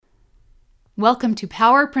Welcome to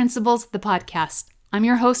Power Principles, the podcast. I'm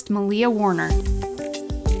your host, Malia Warner.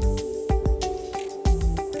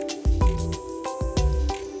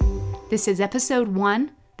 This is episode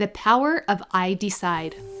 1, The Power of I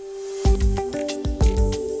Decide.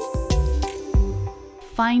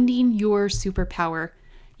 Finding your superpower.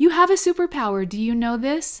 You have a superpower. Do you know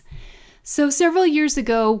this? So several years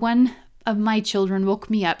ago, one of my children woke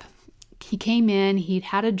me up. He came in, he'd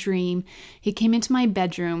had a dream. He came into my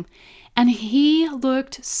bedroom and he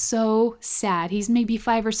looked so sad. He's maybe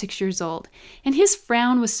 5 or 6 years old. And his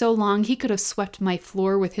frown was so long, he could have swept my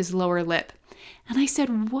floor with his lower lip. And I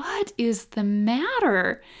said, "What is the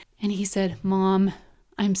matter?" And he said, "Mom,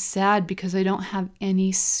 I'm sad because I don't have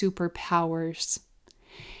any superpowers."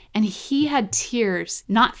 And he had tears,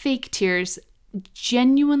 not fake tears,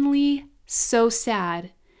 genuinely so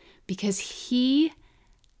sad because he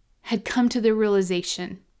had come to the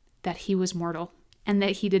realization that he was mortal and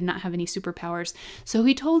that he did not have any superpowers. So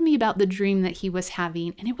he told me about the dream that he was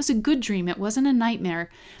having, and it was a good dream. It wasn't a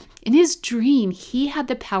nightmare. In his dream, he had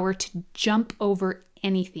the power to jump over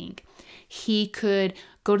anything. He could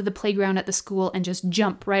go to the playground at the school and just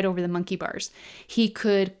jump right over the monkey bars. He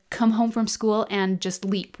could come home from school and just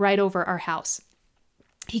leap right over our house.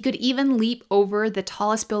 He could even leap over the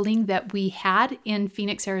tallest building that we had in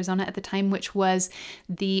Phoenix, Arizona at the time, which was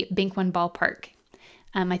the Bank One Ballpark.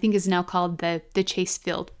 I think is now called the Chase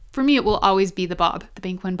Field. For me, it will always be the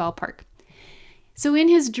Bank One Ballpark. So in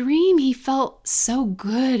his dream, he felt so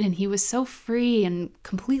good and he was so free and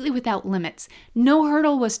completely without limits. No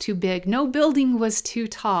hurdle was too big. No building was too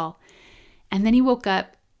tall. And then he woke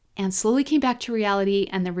up and slowly came back to reality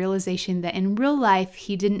and the realization that in real life,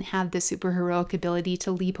 he didn't have the superheroic ability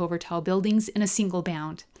to leap over tall buildings in a single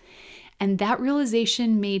bound. And that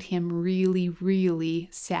realization made him really, really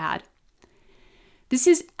sad. This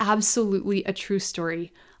is absolutely a true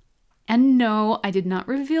story. And no, I did not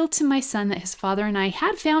reveal to my son that his father and I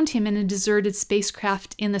had found him in a deserted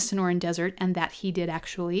spacecraft in the Sonoran Desert and that he did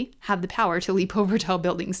actually have the power to leap over tall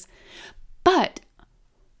buildings. But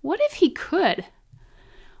what if he could?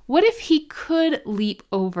 What if he could leap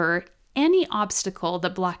over any obstacle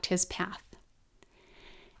that blocked his path?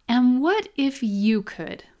 And what if you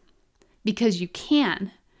could? Because you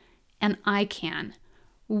can, and I can.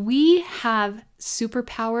 We have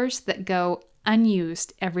superpowers that go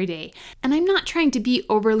unused every day. And I'm not trying to be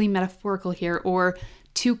overly metaphorical here or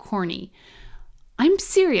too corny. I'm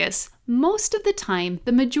serious. Most of the time,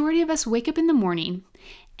 the majority of us wake up in the morning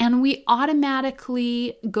and we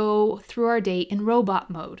automatically go through our day in robot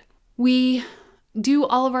mode. We do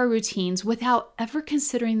all of our routines without ever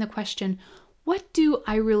considering the question, what do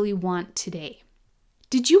I really want today?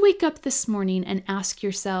 Did you wake up this morning and ask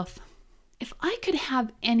yourself, if I could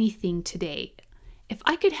have anything today, if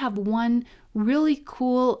I could have one really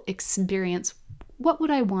cool experience, what would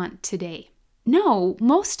I want today? No,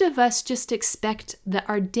 most of us just expect that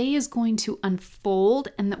our day is going to unfold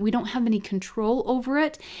and that we don't have any control over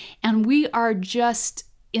it. And we are just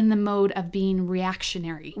in the mode of being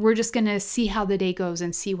reactionary. We're just going to see how the day goes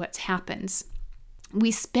and see what happens. We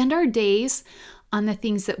spend our days on the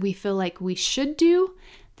things that we feel like we should do,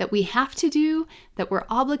 that we have to do, that we're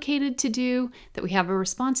obligated to do, that we have a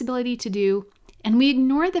responsibility to do, and we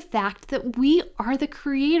ignore the fact that we are the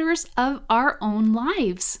creators of our own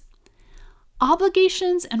lives.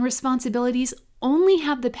 Obligations and responsibilities only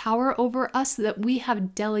have the power over us that we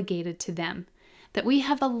have delegated to them, that we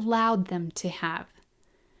have allowed them to have.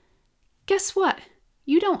 Guess what?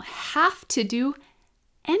 You don't have to do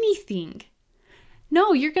anything.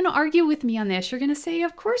 No, you're going to argue with me on this. You're going to say,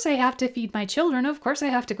 of course I have to feed my children. Of course I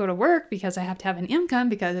have to go to work because I have to have an income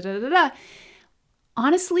because da.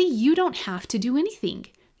 Honestly, you don't have to do anything.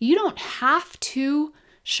 You don't have to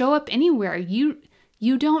show up anywhere. You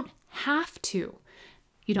don't have to.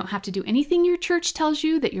 You don't have to do anything your church tells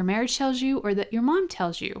you, that your marriage tells you, or that your mom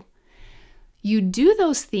tells you. You do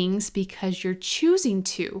those things because you're choosing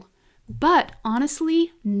to. But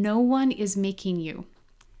honestly, no one is making you.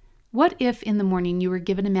 What if in the morning you were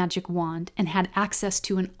given a magic wand and had access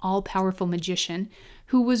to an all-powerful magician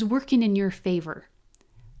who was working in your favor?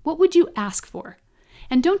 What would you ask for?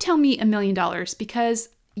 And don't tell me $1 million because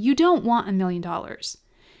you don't want $1 million.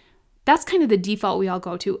 That's kind of the default we all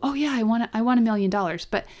go to. Oh yeah, I want $1 million.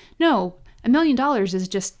 But no, $1 million is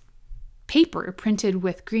just paper printed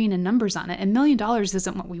with green and numbers on it. $1 million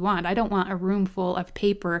isn't what we want. I don't want a room full of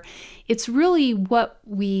paper. It's really what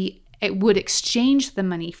it would exchange the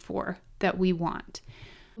money for that we want.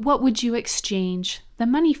 What would you exchange the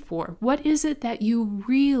money for? What is it that you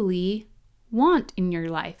really want in your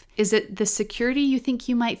life? Is it the security you think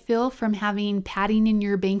you might feel from having padding in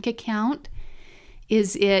your bank account?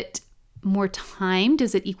 Is it more time?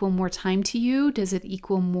 Does it equal more time to you? Does it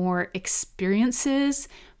equal more experiences,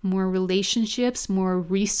 more relationships, more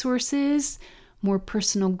resources, more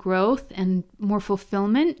personal growth and more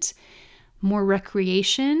fulfillment, more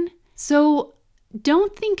recreation? So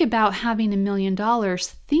don't think about having $1 million.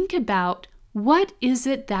 Think about, what is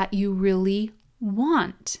it that you really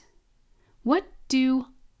want? What do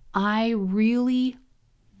I really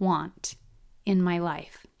want in my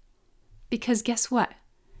life? Because guess what?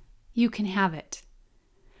 You can have it.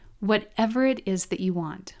 Whatever it is that you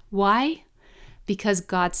want. Why? Because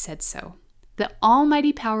God said so. The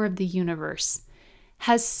almighty power of the universe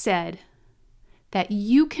has said that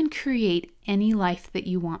you can create any life that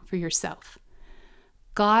you want for yourself.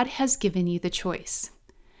 God has given you the choice.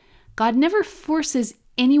 God never forces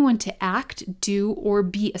anyone to act, do, or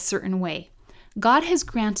be a certain way. God has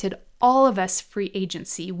granted all of us free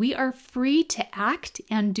agency. We are free to act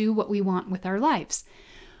and do what we want with our lives.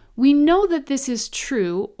 We know that this is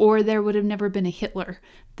true, or there would have never been a Hitler.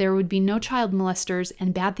 There would be no child molesters,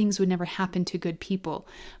 and bad things would never happen to good people.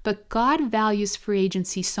 But God values free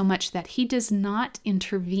agency so much that He does not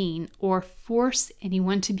intervene or force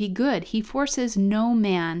anyone to be good. He forces no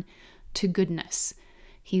man to goodness.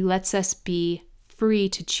 He lets us be free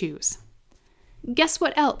to choose. Guess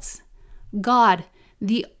what else? God,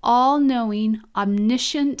 the all-knowing,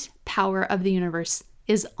 omniscient power of the universe,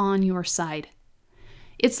 is on your side.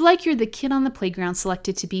 It's like you're the kid on the playground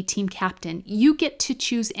selected to be team captain. You get to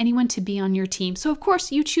choose anyone to be on your team. So of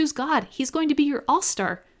course you choose God. He's going to be your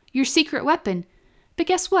all-star, your secret weapon. But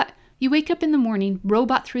guess what? You wake up in the morning,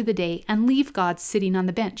 robot through the day, and leave God sitting on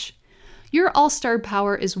the bench. Your all-star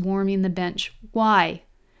power is warming the bench. Why?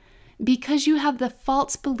 Because you have the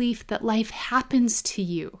false belief that life happens to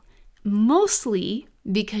you. Mostly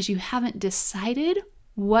because you haven't decided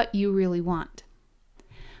what you really want.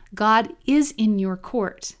 God is in your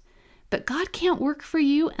court, but God can't work for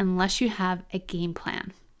you unless you have a game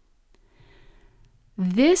plan.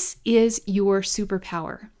 This is your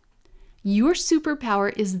superpower. Your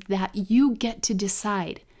superpower is that you get to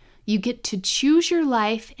decide. You get to choose your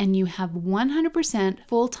life, and you have 100%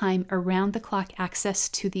 full-time, around-the-clock access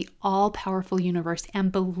to the all-powerful universe.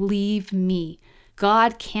 And believe me,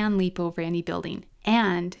 God can leap over any building,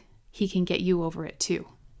 and He can get you over it too.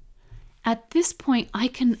 At this point, I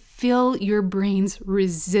can feel your brains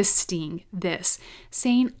resisting this,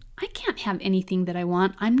 saying, I can't have anything that I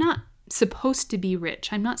want. I'm not supposed to be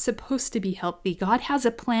rich. I'm not supposed to be healthy. God has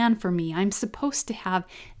a plan for me. I'm supposed to have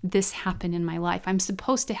this happen in my life. I'm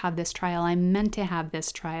supposed to have this trial. I'm meant to have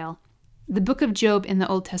this trial. The book of Job in the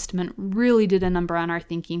Old Testament really did a number on our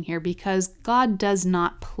thinking here, because God does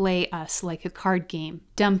not play us like a card game,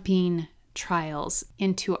 dumping trials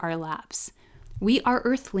into our laps. We are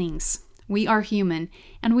earthlings. We are human,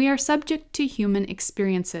 and we are subject to human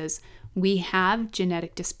experiences. We have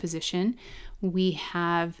genetic disposition. We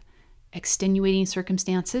have extenuating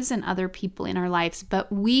circumstances and other people in our lives, but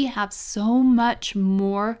we have so much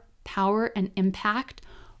more power and impact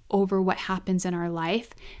over what happens in our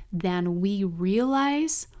life than we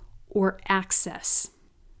realize or access.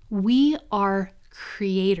 We are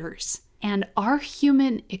creators, and our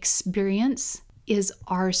human experience is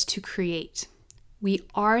ours to create. We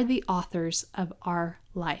are the authors of our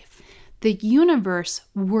life. The universe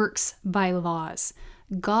works by laws.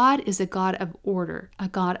 God is a God of order, a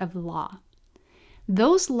God of law.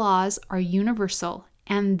 Those laws are universal,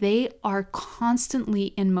 and they are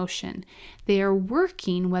constantly in motion. They are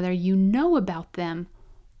working whether you know about them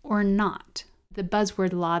or not. The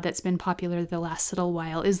buzzword law that's been popular the last little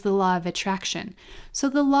while is the law of attraction. So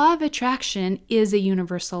the law of attraction is a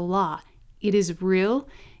universal law. It is real.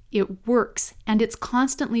 It works, and it's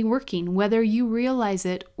constantly working. Whether you realize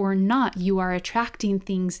it or not, you are attracting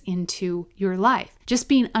things into your life. Just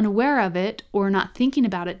being unaware of it or not thinking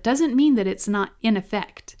about it doesn't mean that it's not in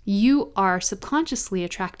effect. You are subconsciously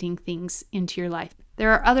attracting things into your life.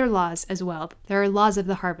 There are other laws as well. There are laws of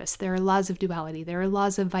the harvest. There are laws of duality. There are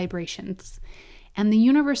laws of vibrations. And the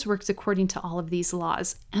universe works according to all of these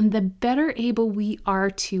laws. And the better able we are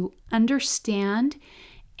to understand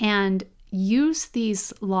and use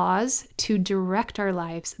these laws to direct our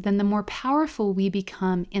lives, then the more powerful we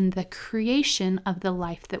become in the creation of the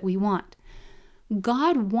life that we want.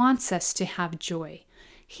 God wants us to have joy.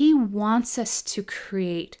 He wants us to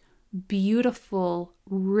create beautiful,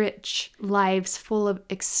 rich lives full of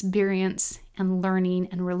experience and learning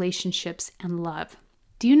and relationships and love.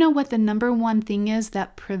 Do you know what the number one thing is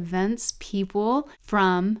that prevents people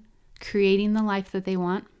from creating the life that they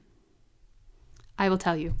want? I will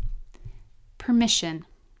tell you. Permission.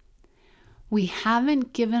 We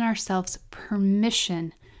haven't given ourselves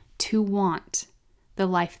permission to want the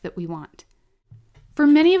life that we want. For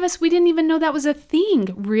many of us, we didn't even know that was a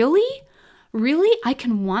thing. Really? Really? I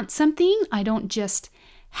can want something? I don't just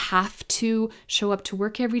have to show up to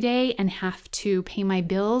work every day and have to pay my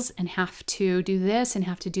bills and have to do this and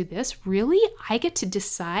have to do this. Really? I get to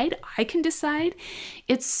decide? I can decide?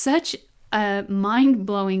 It's such a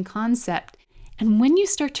mind-blowing concept. And when you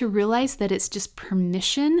start to realize that it's just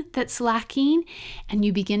permission that's lacking, and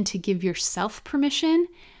you begin to give yourself permission,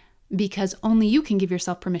 because only you can give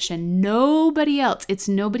yourself permission, nobody else. It's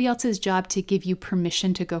nobody else's job to give you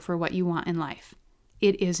permission to go for what you want in life.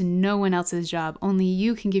 It is no one else's job. Only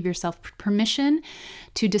you can give yourself permission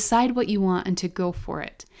to decide what you want and to go for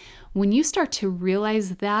it. When you start to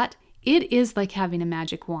realize that, it is like having a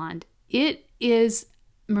magic wand. It is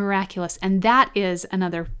miraculous. And that is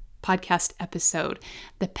another podcast episode.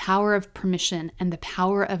 The power of permission and the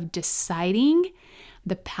power of deciding,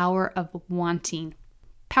 the power of wanting.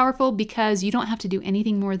 Powerful because you don't have to do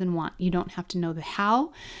anything more than want. You don't have to know the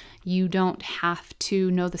how. You don't have to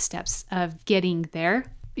know the steps of getting there.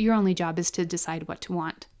 Your only job is to decide what to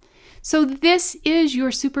want. So this is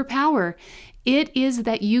your superpower. It is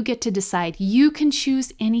that you get to decide. You can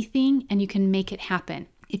choose anything and you can make it happen.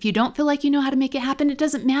 If you don't feel like you know how to make it happen, it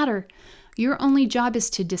doesn't matter. Your only job is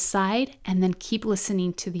to decide and then keep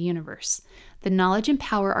listening to the universe. The knowledge and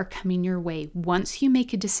power are coming your way once you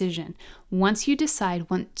make a decision. Once you decide,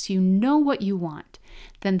 once you know what you want,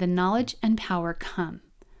 then the knowledge and power come.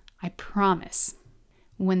 I promise.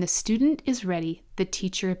 When the student is ready, the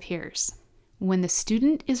teacher appears. When the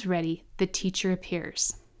student is ready, the teacher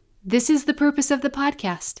appears. This is the purpose of the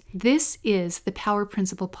podcast. This is the Power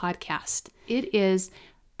Principle Podcast. It is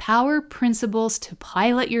power principles to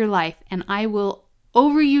pilot your life. And I will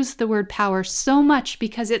overuse the word power so much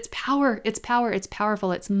because it's power, it's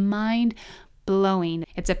powerful, it's mind-blowing.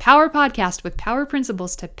 It's a power podcast with power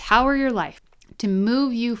principles to power your life, to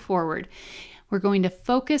move you forward. We're going to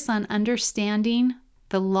focus on understanding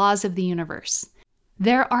the laws of the universe.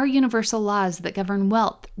 There are universal laws that govern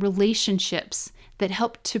wealth, relationships, that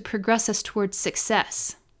help to progress us towards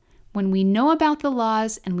success. When we know about the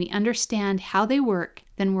laws and we understand how they work,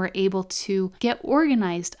 then we're able to get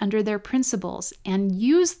organized under their principles and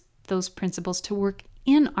use those principles to work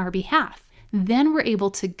in our behalf. Then we're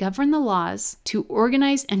able to govern the laws, to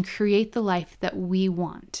organize and create the life that we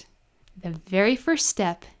want. The very first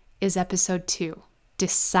step is episode 2,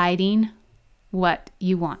 deciding what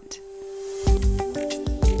you want.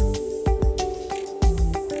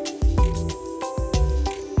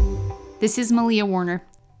 This is Malia Warner.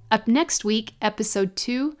 Up next week, episode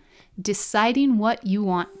 2, deciding what you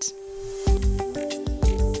want.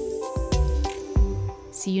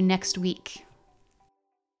 See you next week.